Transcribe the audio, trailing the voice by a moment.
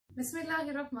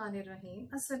Bismillahirrahmanirrahim.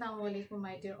 Assalamu alaikum,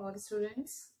 my dear all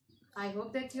students. I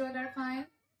hope that you all are fine.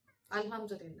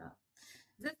 Alhamdulillah.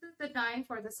 This is the time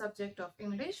for the subject of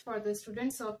English for the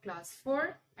students of class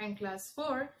 4 and class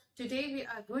 4. Today we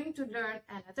are going to learn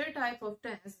another type of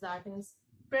tense, that is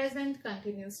present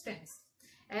continuous tense.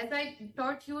 As I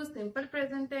taught you simple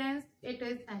present tense, it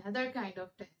is another kind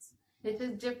of tense. It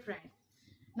is different.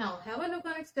 Now have a look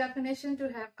on its definition to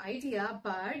have idea,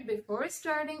 but before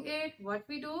starting it, what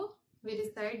we do? We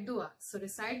recite dua. So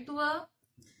recite dua.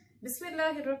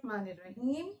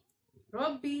 Bismillahirrahmanirrahim.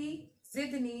 Rabbi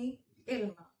zidni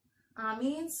ilma.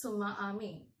 Ameen summa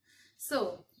ameen.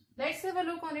 So let's have a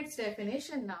look on its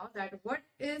definition now, that what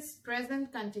is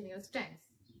present continuous tense?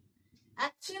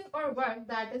 Action or work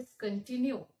that is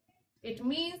continue. It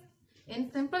means in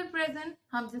simple present,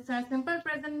 हम जिस तरह simple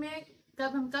present में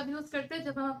हम कब use करते हैं,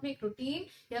 जब हम अपनी एक रूटीन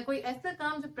या कोई ऐसा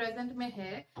काम जो प्रेजेंट में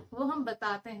है वो हम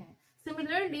बताते हैं.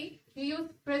 Similarly, we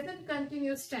use present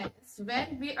continuous tense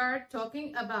when we are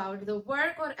talking about the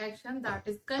work or action that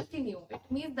is continue. It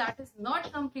means that is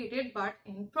not completed but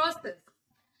in process.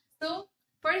 So,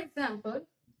 for example,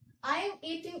 I am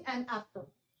eating an apple.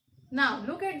 Now,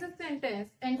 look at the sentence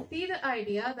and see the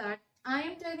idea that I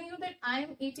am telling you that I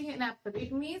am eating an apple.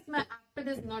 It means my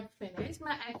apple is not finished.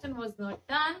 My action was not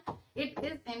done. It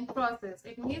is in process.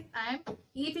 It means I am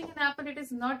eating an apple. It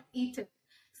is not eaten.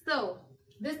 So,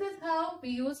 this is how we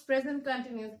use present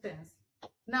continuous tense.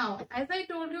 Now, as I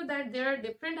told you that there are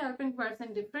different helping verbs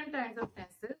and different kinds of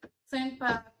tenses. So, in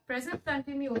present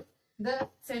continuous, the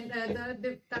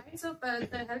kinds of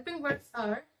the helping verbs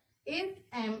are is,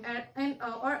 am, and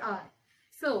or are.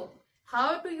 So,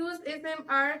 how to use is, am,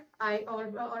 are, I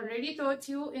already taught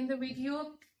you in the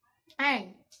video.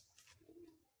 And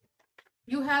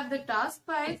you have the task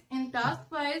wise. In task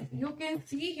wise, you can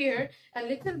see here a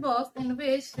little box in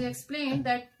which they explain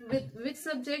that with which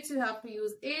subjects you have to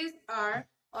use is, are,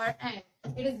 or am.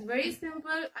 It is very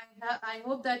simple. I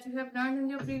hope that you have learned in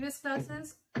your previous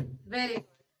classes. Very good.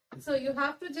 So you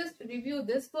have to just review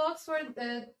this box for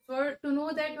to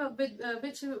know that with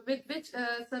which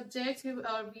subjects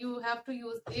you have to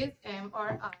use is, am,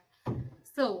 or are.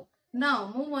 So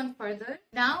now move on further.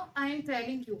 Now I am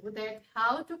telling you that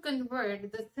how to convert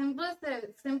the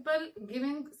simple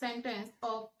given sentence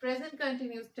of present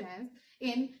continuous tense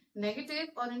in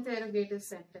negative or interrogative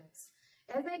sentence.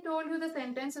 As I told you, the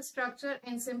sentence structure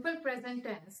in simple present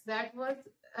tense, that was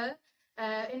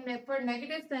for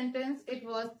negative sentence, it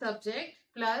was subject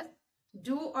plus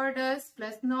do or does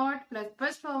plus not plus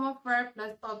first form of verb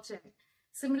plus object.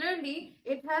 Similarly,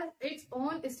 it has its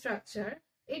own structure.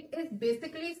 It is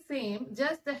basically same,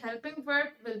 just the helping verb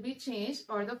will be changed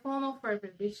or the form of verb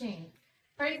will be changed.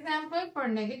 For example, for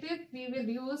negative, we will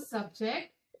use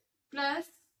subject plus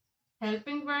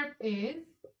helping verb is,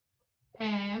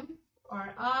 am,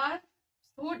 or are.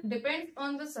 So it depends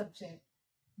on the subject.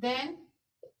 Then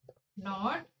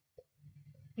not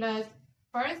plus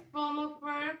first form of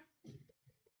verb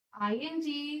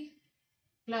ing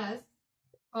plus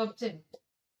object.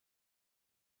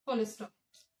 Full stop.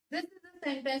 This is the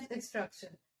sentence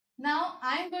structure. Now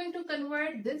I am going to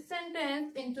convert this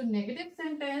sentence into negative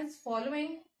sentence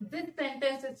following this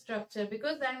sentence structure,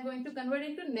 because I am going to convert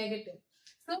into negative.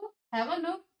 So have a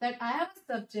look that I have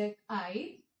a subject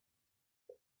I,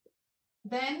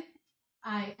 then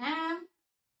I am,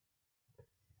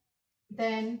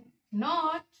 then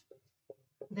not,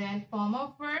 then form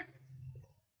of verb.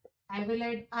 I will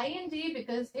add ing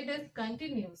because it is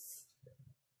continuous.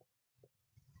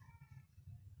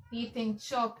 Eating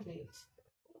chocolate.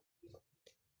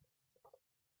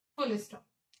 Full stop.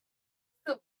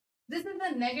 So, this is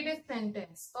the negative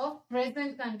sentence of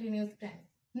present continuous tense.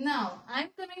 Now, I am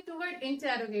coming toward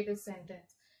interrogative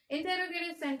sentence.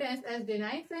 Interrogative sentence as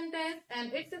denying sentence,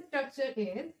 and its structure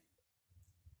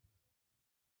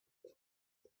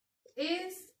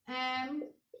is, am,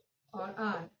 or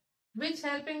are. Which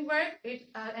helping verb?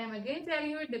 I am again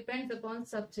telling you, it depends upon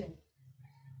subject.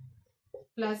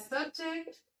 Plus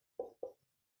subject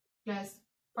plus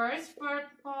first verb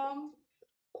form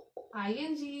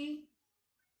ing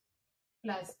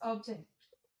plus object.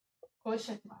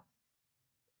 Question mark.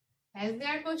 As they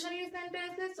are questioning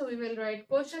sentences, so we will write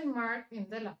question mark in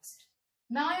the last.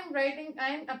 Now I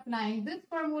am applying this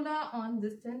formula on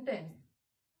this sentence.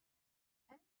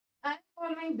 I am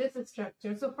following this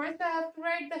structure. So first I have to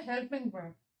write the helping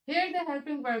verb. Here the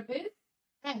helping verb is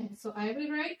am. So I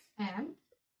will write am.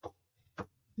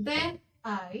 Then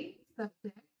I,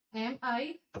 subject, am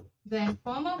I. Then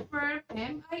form of verb,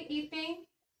 am I eating.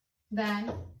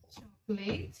 Then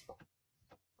chocolate.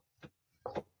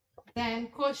 Then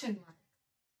question mark.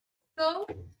 So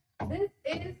this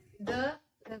is the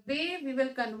the way we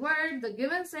will convert the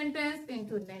given sentence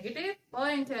into negative or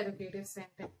interrogative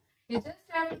sentence. You just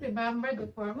have to remember the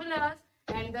formulas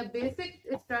and the basic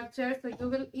structure, so you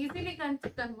will easily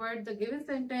convert the given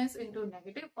sentence into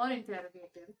negative or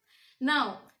interrogative.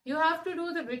 Now, you have to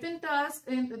do the written task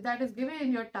that is given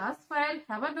in your task file.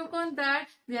 Have a look on that.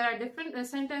 There are different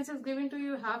sentences given to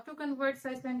you. You have to convert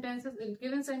such sentences in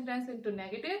given sentence into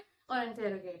negative or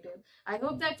interrogative. I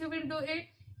hope that you will do it,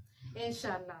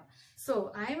 inshallah.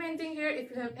 So, I am ending here.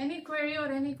 If you have any query or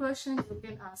any question, you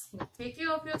can ask me. Take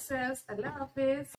care of yourselves. Allah Hafiz.